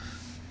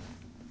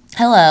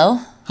Hello.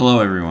 Hello,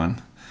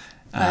 everyone.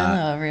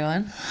 Hello,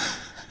 everyone.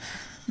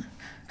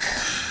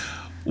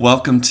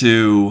 Welcome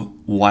to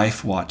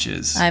Wife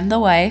Watches. I'm the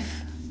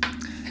wife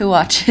who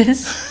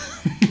watches.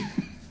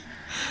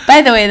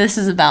 By the way, this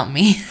is about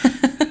me.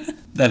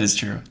 That is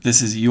true.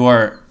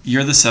 You're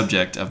the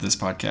subject of this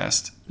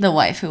podcast. The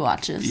wife who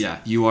watches. Yeah,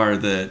 you are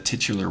the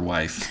titular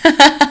wife.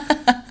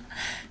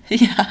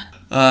 Yeah.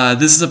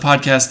 This is a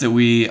podcast that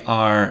we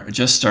are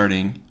just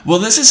starting. Well,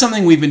 this is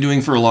something we've been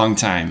doing for a long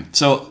time.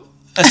 So,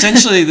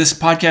 essentially, this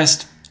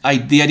podcast,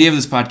 the idea of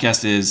this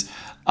podcast is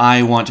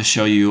I want to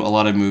show you a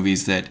lot of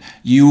movies that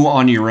you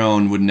on your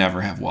own would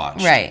never have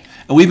watched. Right.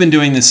 And we've been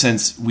doing this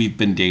since we've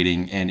been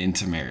dating and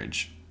into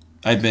marriage.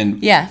 I've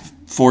been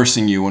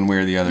forcing you one way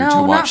or the other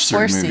to watch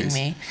certain movies. No, not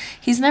forcing me.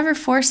 He's never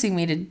forcing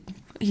me to...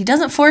 He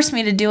doesn't force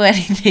me to do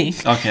anything.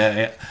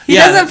 Okay. He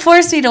doesn't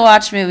force me to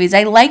watch movies.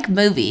 I like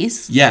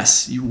movies.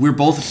 Yes. We're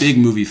both big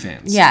movie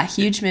fans. Yeah,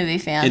 huge movie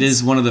fans. It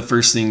is one of the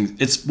first things...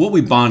 It's what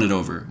we bonded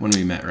over when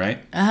we met,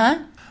 right? Uh-huh.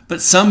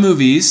 But some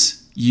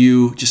movies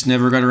you just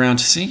never got around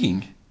to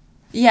seeing.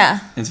 Yeah.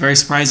 It's very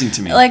surprising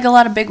to me. Like a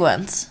lot of big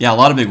ones. Yeah, a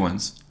lot of big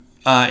ones.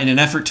 In an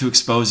effort to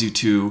expose you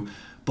to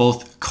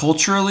both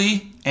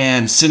culturally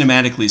and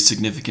cinematically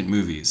significant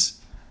movies.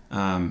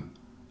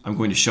 I'm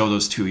going to show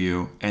those to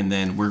you, and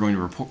then we're going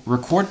to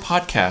record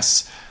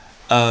podcasts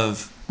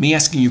of me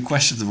asking you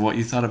questions of what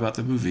you thought about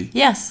the movie.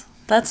 Yes,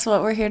 that's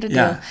what we're here to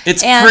do.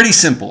 It's pretty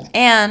simple.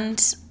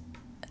 And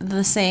I'm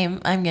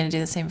going to do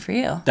the same for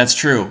you. That's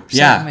true.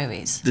 Certain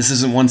movies. This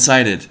isn't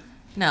one-sided.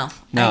 No.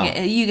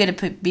 You get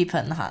to be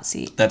put in the hot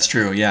seat. That's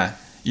true, yeah.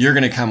 You're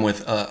going to come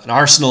with an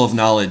arsenal of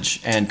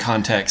knowledge and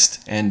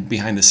context and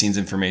behind-the-scenes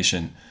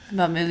information.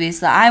 About movies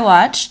that I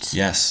watched.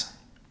 Yes.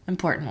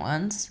 Important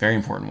ones. Very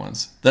important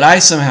ones. That I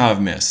somehow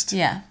have missed.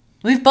 Yeah.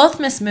 We've both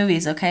missed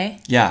movies, okay?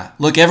 Yeah.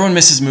 Look, everyone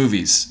misses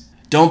movies.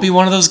 Don't be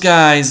one of those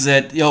guys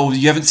that,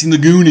 you haven't seen The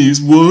Goonies.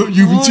 What?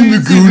 You haven't seen The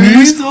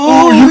Goonies?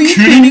 Oh, are you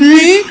kidding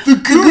me? The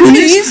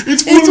Goonies?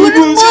 It's one of the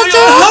most...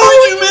 How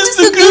did you miss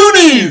The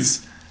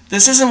Goonies?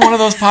 This isn't one of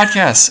those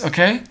podcasts,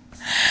 okay?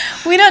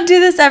 We don't do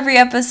this every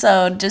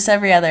episode, just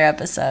every other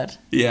episode.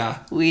 Yeah.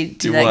 We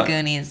do that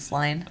Goonies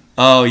line.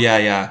 Oh,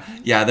 yeah.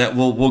 Yeah, that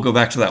we'll go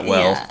back to that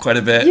quite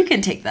a bit. You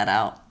can take that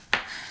out.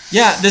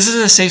 Yeah, this is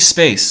a safe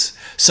space.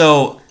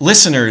 So,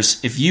 listeners,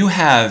 if you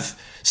have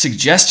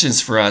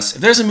suggestions for us,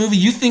 if there's a movie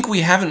you think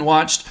we haven't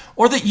watched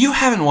or that you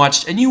haven't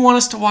watched and you want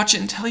us to watch it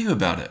and tell you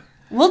about it.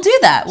 We'll do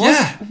that.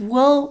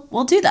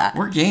 We'll do that.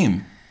 We're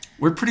game.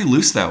 We're pretty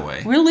loose that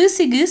way. We're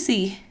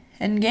loosey-goosey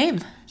and game.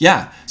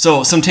 Yeah.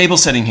 So, some table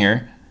setting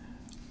here.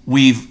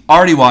 We've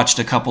already watched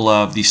a couple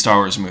of the Star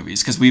Wars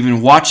movies because we've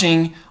been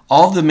watching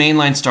all of the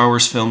mainline Star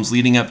Wars films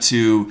leading up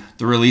to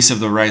the release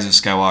of The Rise of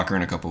Skywalker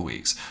in a couple of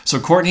weeks.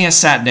 So Courtney has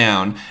sat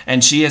down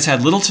and she has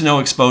had little to no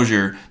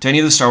exposure to any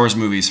of the Star Wars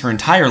movies her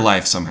entire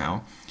life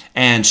somehow.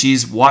 And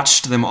she's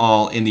watched them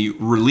all in the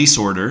release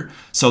order.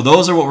 So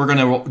those are what we're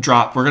going to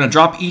drop. We're going to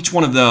drop each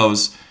one of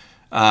those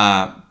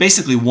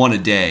basically one a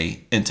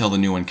day until the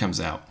new one comes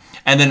out.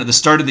 And then at the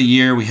start of the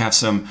year, we have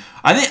some,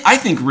 I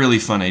think, really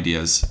fun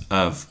ideas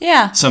of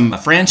some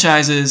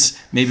franchises.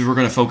 Maybe we're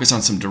going to focus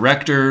on some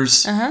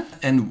directors. Uh-huh.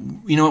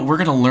 And you know what? We're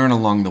going to learn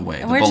along the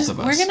way, both of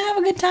us. We're going to have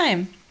a good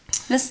time.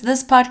 This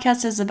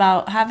podcast is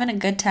about having a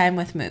good time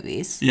with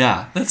movies.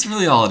 Yeah, that's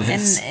really all it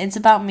is. And it's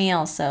about me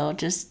also,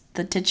 just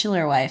the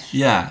titular wife.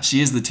 Yeah, she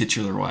is the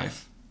titular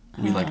wife.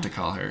 We like to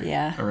call her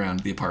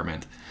around the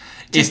apartment.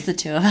 Just the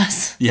two of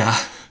us. Yeah,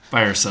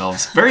 by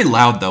ourselves. Very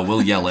loud, though.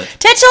 We'll yell it.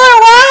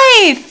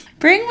 Titular wife!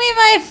 Bring me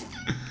my...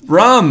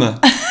 Rum!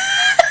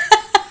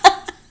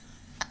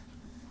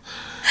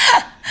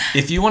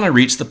 If you want to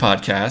reach the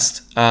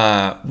podcast,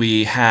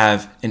 we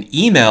have an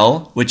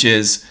email, which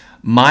is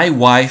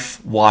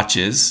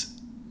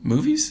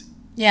mywifewatchesmovies.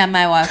 Yeah,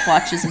 my wife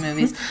watches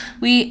movies.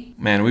 We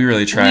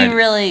really tried.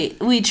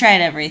 We tried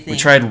everything. We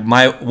tried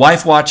My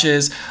Wife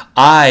Watches.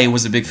 I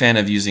was a big fan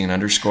of using an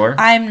underscore.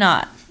 I'm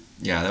not.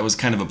 Yeah, that was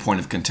kind of a point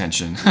of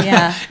contention.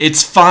 Yeah.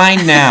 It's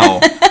fine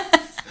now.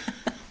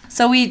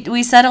 So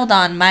we settled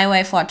on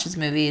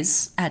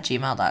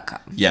mywifewatchesmovies@gmail.com.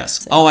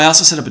 Yes. Oh, I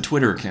also set up a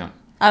Twitter account.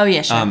 Oh,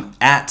 yeah, sure.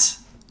 At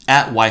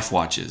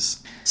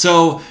wifewatches.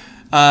 So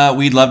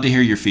we'd love to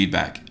hear your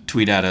feedback.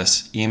 Tweet at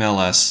us, email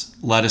us,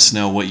 let us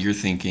know what you're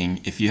thinking.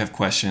 If you have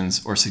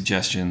questions or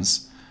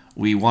suggestions,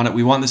 we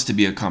want this to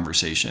be a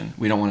conversation.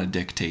 We don't want to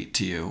dictate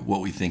to you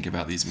what we think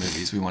about these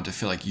movies. We want to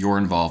feel like you're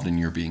involved and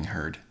you're being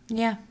heard.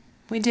 Yeah.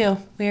 We do.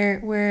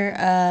 We're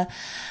a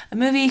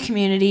movie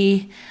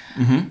community.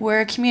 Mm-hmm.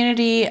 We're a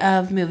community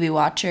of movie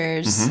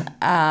watchers.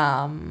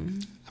 Mm-hmm.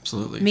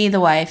 Absolutely. Me, the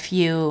wife.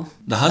 You,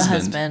 the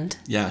husband.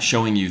 Yeah,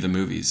 showing you the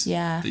movies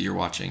that you're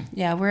watching.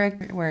 Yeah,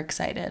 we're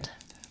excited.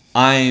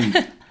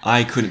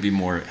 I couldn't be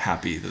more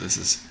happy that this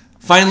is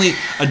finally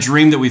a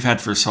dream that we've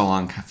had for so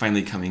long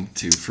finally coming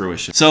to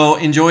fruition. So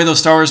enjoy those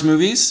Star Wars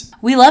movies.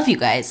 We love you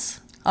guys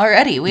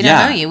already. We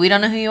don't know you. We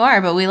don't know who you are,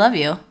 but we love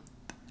you.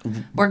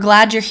 We're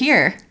glad you're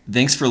here.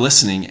 Thanks for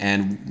listening,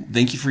 and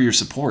thank you for your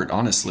support,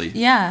 honestly.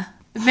 Yeah.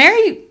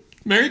 Merry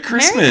Christmas. Merry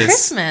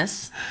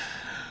Christmas.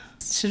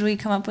 Should we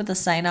come up with a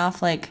sign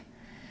off like,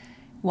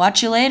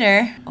 watch you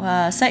later?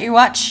 Set your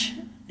watch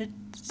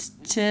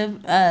to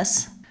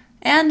us.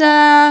 And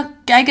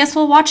I guess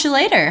we'll watch you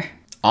later.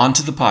 On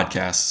to the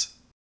podcasts.